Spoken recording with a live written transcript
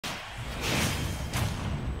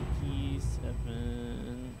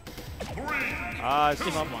Heaven. It's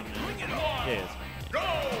just Come on, man. yeah.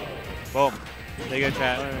 Boom. There you go,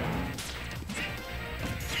 chat.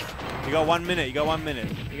 You got 1 minute. You got 1 minute.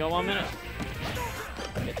 You got 1 minute.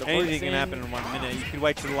 Anything can happen in 1 minute. You could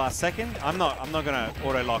wait till the last second. I'm not gonna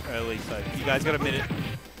auto lock early, so you guys got a minute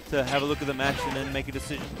to have a look at the match and then make a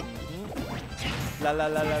decision. La la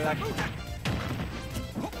la la la.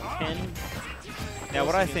 10. Now,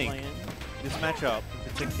 what I think, this matchup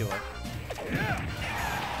in particular,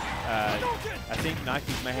 I think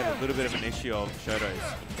Nikes may have a little bit of an issue of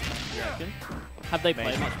Shotos. You reckon? Have they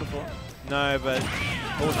played much before? No, but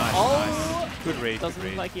nice. Good read. Doesn't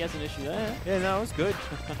look like he has an issue there. Yeah, no, it was good.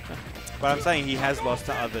 But I'm saying he has lost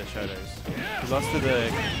to other Shotos. He lost to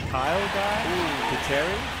the Kyle guy, the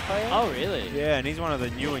Terry player. Oh, really? Yeah, and he's one of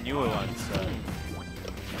the newer ones. So.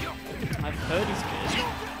 I've heard he's good.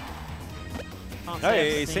 No,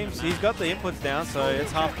 it seems he's got the inputs down, so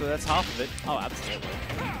it's that's half of it. Oh, absolutely.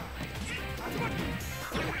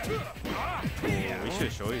 We should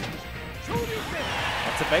have showed you.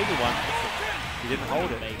 That's a baby one. He didn't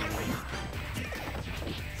hold it.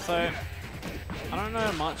 So, I don't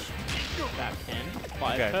know much about Ken, but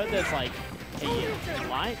I've heard there's like a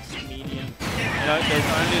light, medium. No, there's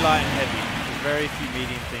only light and heavy. There's very few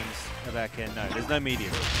medium things about Ken. No, there's no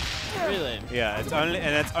medium. Really? Yeah, it's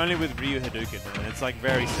only with Ryu Hadouken, and it's like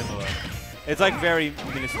very similar. It's like very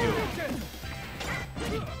minuscule.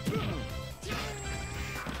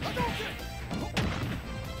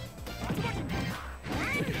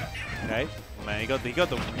 Okay, well, man, he got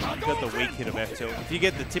the weak hit of F tilt. If you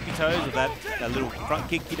get the tippy toes of that little front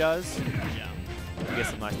kick he does, Yeah. you get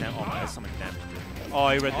some nice damage. Oh, there's so much damage. Oh,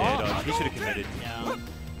 he read the air dodge. He should have committed. Yeah.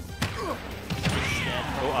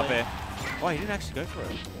 Oh, up air. Oh, he didn't actually go for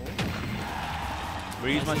it.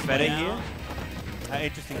 Ryu's much better here.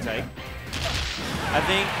 Interesting take. I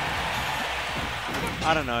think,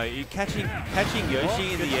 I don't know, catching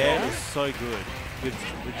Yoshi in the air is so good with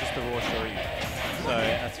just the raw Shoryu. So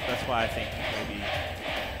that's why I think maybe.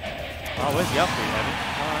 Oh, where's the up for you, Evan?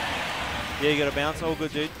 All right. Yeah, you got to bounce. All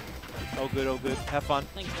good, dude. All good, all good. Have fun.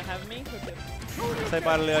 Thanks for having me. Say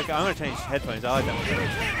bye to Leo. I'm going to change headphones. I like that one.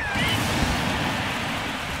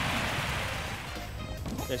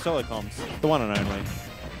 Yeah, solo comms. The one and only.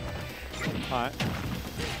 Alright.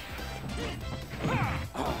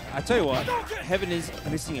 I tell you what, Heaven is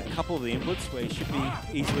missing a couple of the inputs where he should be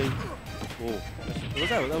easily. Oh, what was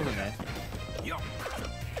that? That wasn't there.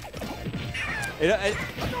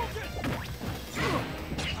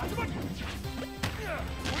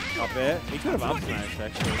 Up there. He could have up smashed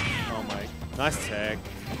actually. Oh my. Nice tag.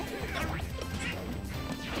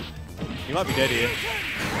 He might be dead here.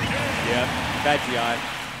 Yeah. Bad DI.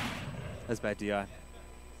 That's bad DI.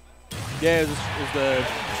 Yeah, it was the...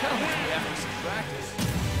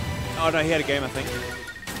 Oh no, he had a game, I think.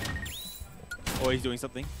 Or he's doing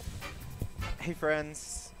something. Hey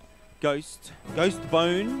friends. Ghost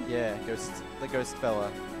Bone. Yeah, the ghost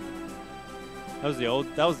fella. That was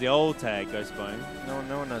the old tag, Ghost Bone.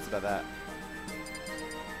 No one knows about that.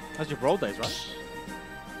 That was your Brawl days, right?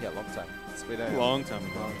 Yeah, long time. Sweet Long time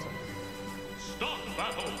ago. Long time. Stop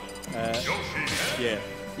battle. Yeah.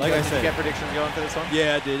 Like I said. Did you get predictions going for this one?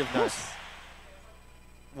 Yeah, I did, of course. Nice.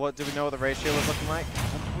 What do we know what the ratio is looking like?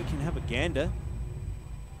 We can have a gander.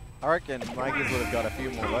 I reckon Mikey's would have got a few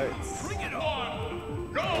more votes. Or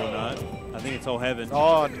not. I think it's all Heaven.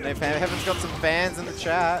 Oh, Heaven's got some fans in the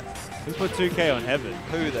chat. Who put 2K on Heaven?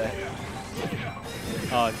 Who there?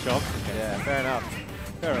 Oh, Chop. Okay. Yeah, fair enough.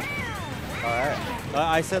 Fair enough. Alright.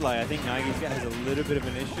 I said, like, I think Nagi has a little bit of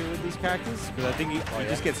an issue with these characters because I think he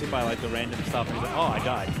just gets hit by like the random stuff and he's like, oh, I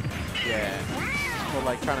died. Yeah. Or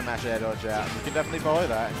like trying to mash air dodge out. You can definitely follow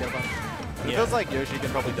that and get a bunch. It feels like Yoshi can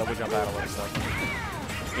probably double jump out a lot of stuff.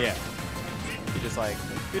 Yeah. You just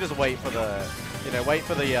wait for the, okay,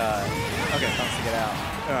 chance to get out.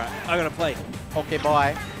 Alright, I'm gonna play. Okay,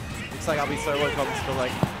 bye. Looks like I'll be solo comms for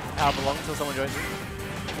like however long until someone joins me.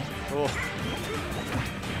 Oh.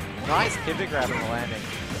 Nice pivot grab in the landing.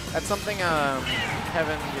 That's something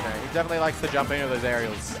Heaven, he definitely likes to jump into those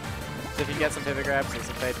aerials. So if you get some pivot grabs or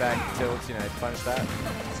some fade back tilts, punish that.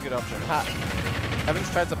 It's a good option. Ha. Heaven's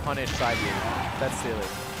tried to punish side view. That's silly.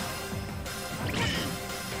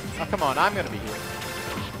 Oh, come on, I'm going to be here.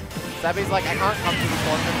 Zabby's like, I can't come to the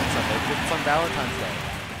tournament on Sunday because it's on Valentine's Day.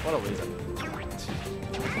 What a loser.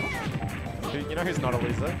 You know who's not a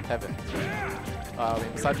loser? Heaven. I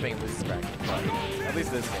mean, besides being loser crack, but at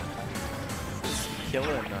least this game. Just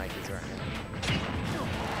killer Nikes right now.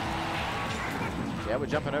 Yeah, we're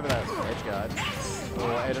jumping over that edge guard.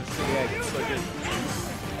 Oh, edge to the egg, it's so good.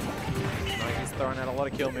 Nikes throwing out a lot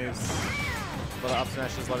of kill moves. A lot of up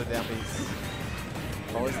smashes, a lot of down Bs.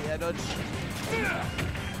 Follows the air dodge.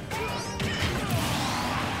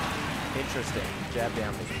 Interesting. Jab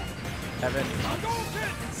down B. Heaven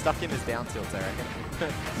stuck in his down tilts, I reckon.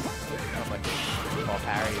 Not like oh,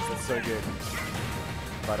 parries, that's so good.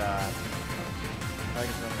 But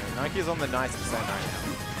Nike's on the nice percent right now.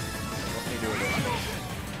 What can he do with it?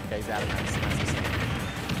 Okay, he's out of nice percent.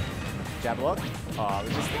 Jab block. Oh, we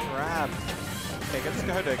just grab. Okay, let's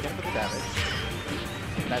go Hadouken for the damage.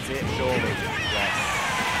 That's it, surely. Yes.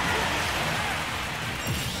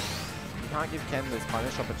 You can't give Ken those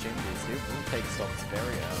punish opportunities. He will take stocks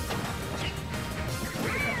very early.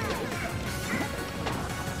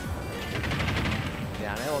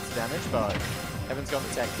 Down air, lots of damage, but Heaven's got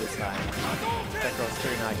the tech this time. Tech rolls 2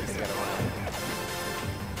 Nikes to get away.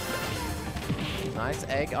 Nice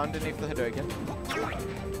egg underneath the Hadouken.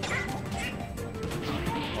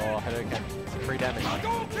 Oh, Hadouken. Free damage.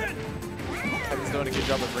 Heaven's doing a good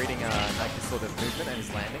job of reading Nike's sort of movement and his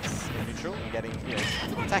landings in neutral and getting, you know,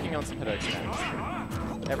 attacking on some Hadouken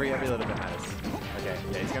damage. Every little bit matters. Okay,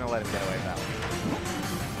 yeah, he's going to let him get away with that one.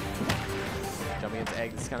 Jumping into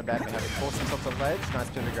egg, this is kind of bad for Heaven. Force himself to the ledge. Nice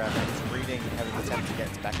pivot grab. And he's reading Heaven's attempt to get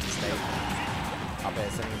back to stage. Up there,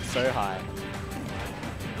 sending him so high.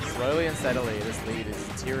 Slowly and steadily, this lead is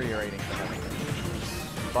deteriorating for Heaven.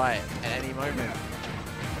 But at any moment,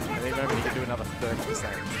 he can do another 30%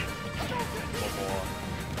 or more.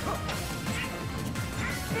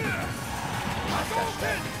 Nice dash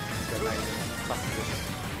there. He's got nice tough position.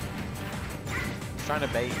 He's trying to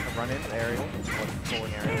bait a run-in aerial,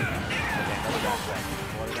 falling aerial. Okay, another dash there.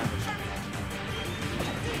 A lot of damage.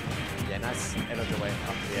 Yeah, nice edge away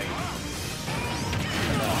up the egg.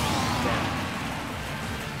 Damn.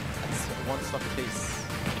 That's one stock apiece.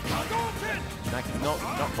 Nike's not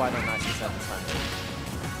quite on nice percent this time.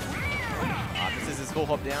 This is his full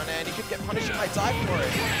hop down and he could get punished if I dive for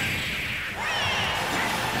it.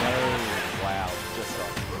 No, wow, just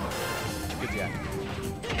off. Good jab.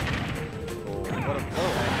 Oh, what a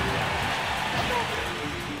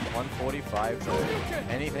 145 to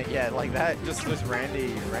anything, yeah, like that, just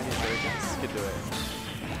Randy surgeons could do it.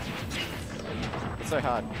 It's so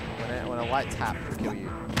hard when a light tap will kill you.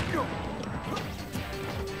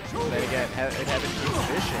 Then again, Heaven keeps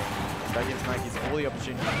fishing. That gives Nike's all the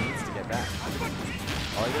opportunity he needs to get back.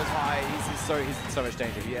 Oh, he goes high. He's in so much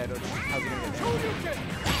danger. Yeah, how's he gonna get down?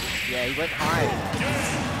 Yeah, he went high.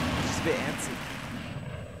 Just a bit antsy.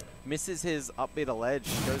 Misses his up B to ledge.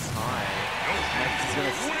 Goes high. Nike's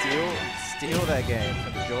gonna steal that game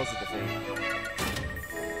from the jaws of defeat.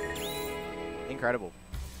 Incredible.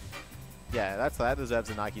 Yeah, that deserves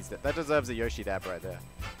a Nike's. That deserves a Yoshi dab right there.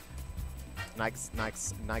 Nike's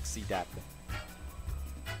dab.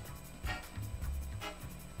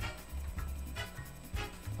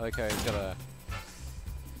 Okay, he's gotta,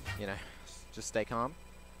 you know, just stay calm.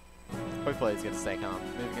 Hopefully he's gonna stay calm.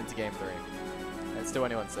 Moving into game 3. It's still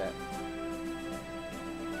anyone's set.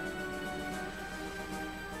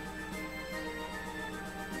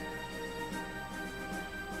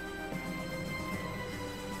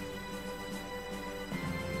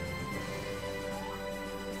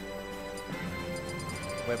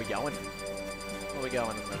 Where we going? Where are we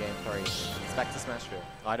going in the game 3? It's back to Smashville.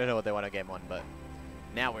 I don't know what they want in game 1, but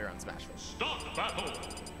now we're on Smashville. Start battle.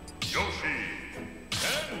 Yoshi.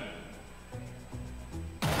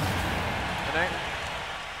 I know.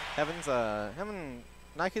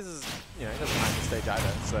 Nike's is, you know, he doesn't mind the stage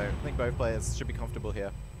either, so I think both players should be comfortable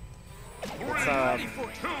here. It's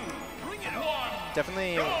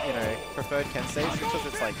definitely, you know, preferred Ken stage because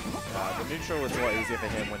it's like the neutral is a lot easier for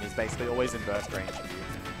him when he's basically always in burst range of you.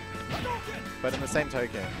 But in the same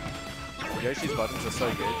token, Yoshi's buttons are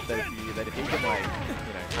so good that if he can, like,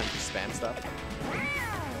 you know, kind of spam stuff,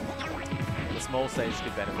 the small stage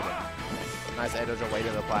could benefit him. Nice air dodge away to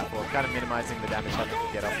the platform, kind of minimizing the damage Heaven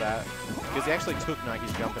could get off that. Because he actually took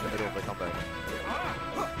Nike's jump in the middle of the combo.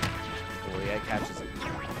 Oh, the egg catches it.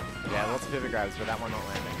 Yeah, lots of pivot grabs, but that one not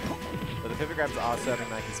landing. But the pivot grabs are serving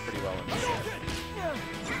Nike's pretty well in this set.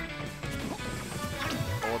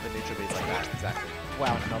 Or the neutral beats like that, exactly.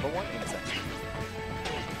 Wow, another one? Insane.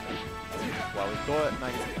 Well, we thought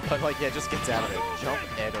Nike's, but like, yeah, just gets out of it. Jump,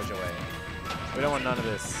 air dodge away. We don't want none of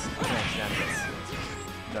this shenanigans.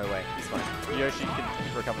 No way, he's fine. Yoshi can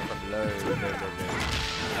recover from low.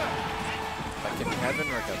 But can Heaven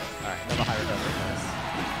recover? Alright, another high recovery, nice.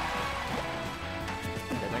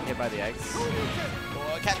 Okay, don't get by the eggs.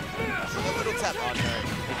 Oh, cat! A little tap. Oh no,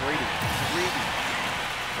 they're greedy.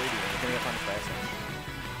 Greedy, he's gonna get punished by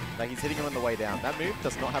Like, he's hitting him on the way down. That move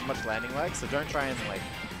does not have much landing lag, so don't try and, like,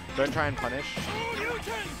 Don't try and punish.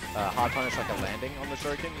 Hard punish like a landing on the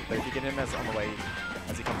shuriken, but if you get him as on the way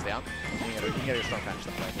as he comes down, you can get a strong punish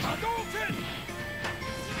that way.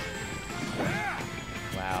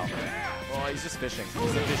 Wow. Oh, he's just fishing.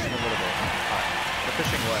 He's just fishing a little bit. Alright. The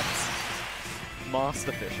fishing works.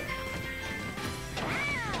 Master fishing.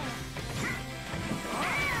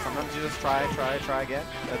 Sometimes you just try again.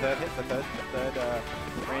 The third hit, the third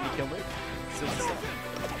Randy kill move. Still the stuff.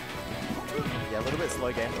 Yeah, a little bit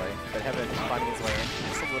slow gameplay, but Heaven finding his way in.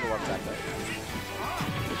 Just a little up back though.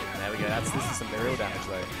 There we go. This is some real damage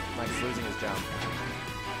though. Mike's losing his jump.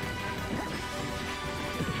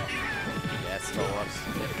 Yes, follow-ups.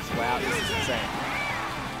 Wow, this is insane.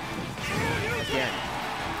 Again.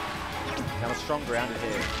 Now a strong grounded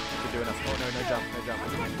here. Could do enough. Oh no, no jump, no jump.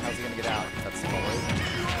 How's he gonna get out? That's follow.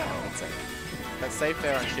 Oh, insane. That's safe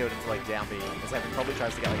there on shield into like down B. Because Heaven probably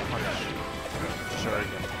tries to get like a punish. Sure he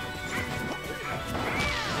can.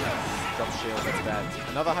 Drop shield, that's bad.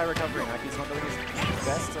 Another high recovery. Naki's not doing his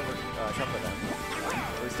best to recover them.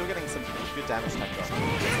 But he's still getting some good damage tacked on.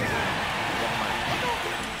 Never mind.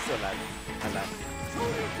 Still lag. I lag.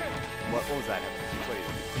 What was that?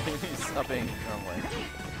 He's upping the wrong way.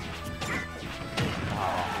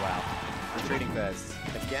 Oh, wow. Retreating first.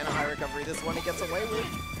 Again, a high recovery. This one he gets away with.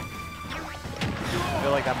 I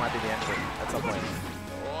feel like that might be the end of it at some point.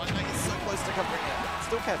 Oh, no, he's so close to covering it.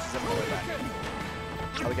 Still catches him all the way back.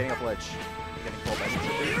 Oh, they're getting up ledge. They're getting called back.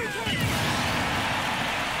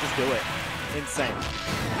 Just do it. Insane.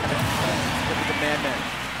 Look at the man.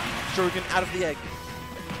 Shuriken out of the egg.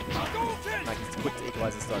 Like he's quick to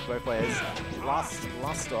equalize the stock. Both players. Last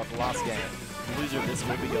stock, last game. The loser of this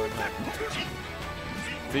will be going home.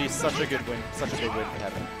 Be such a good win, such a big win for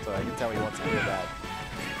Heaven. So I can tell he wants it real bad.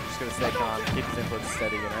 Just gonna stay calm, keep his inputs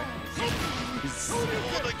steady, you know. He's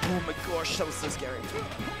like, oh my gosh, that was so scary.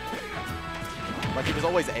 Like he was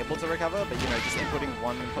always able to recover, but you know, just inputting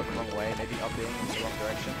one input the wrong way, maybe up being in the wrong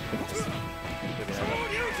direction, just maybe over.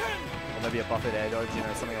 Or maybe a buffered air dodge, you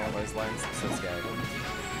know, something along those lines. It's so scary.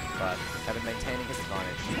 But Heaven maintaining his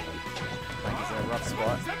advantage. Like he's in a rough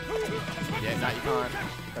spot. Yeah, no, you can't.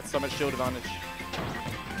 That's so much shield advantage.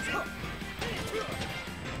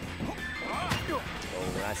 Oh,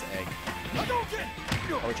 nice egg.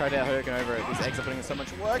 Oh, we tried to Hurricane over it. These eggs are putting in so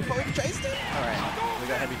much work, but we've chased it. Alright, we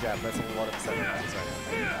got heavy jab. That's a lot of 7 rounds right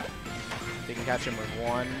now. You can catch him with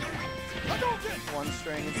one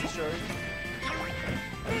string. It's sure.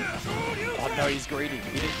 Oh no, he's greedy.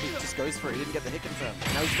 He just goes for it. He didn't get the hit confirmed.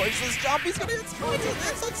 Now he's close to his jump. He's gonna destroy it.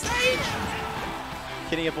 That's on stage.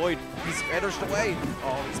 Can he avoid? He's edged away.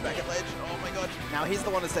 Oh, he's back at ledge. Oh my god. Now he's the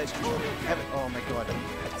one at stage control. Oh my god.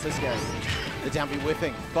 So scary. The down B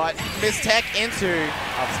whiffing. But missed tech into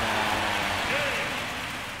up smash.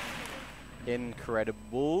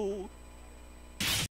 Incredible.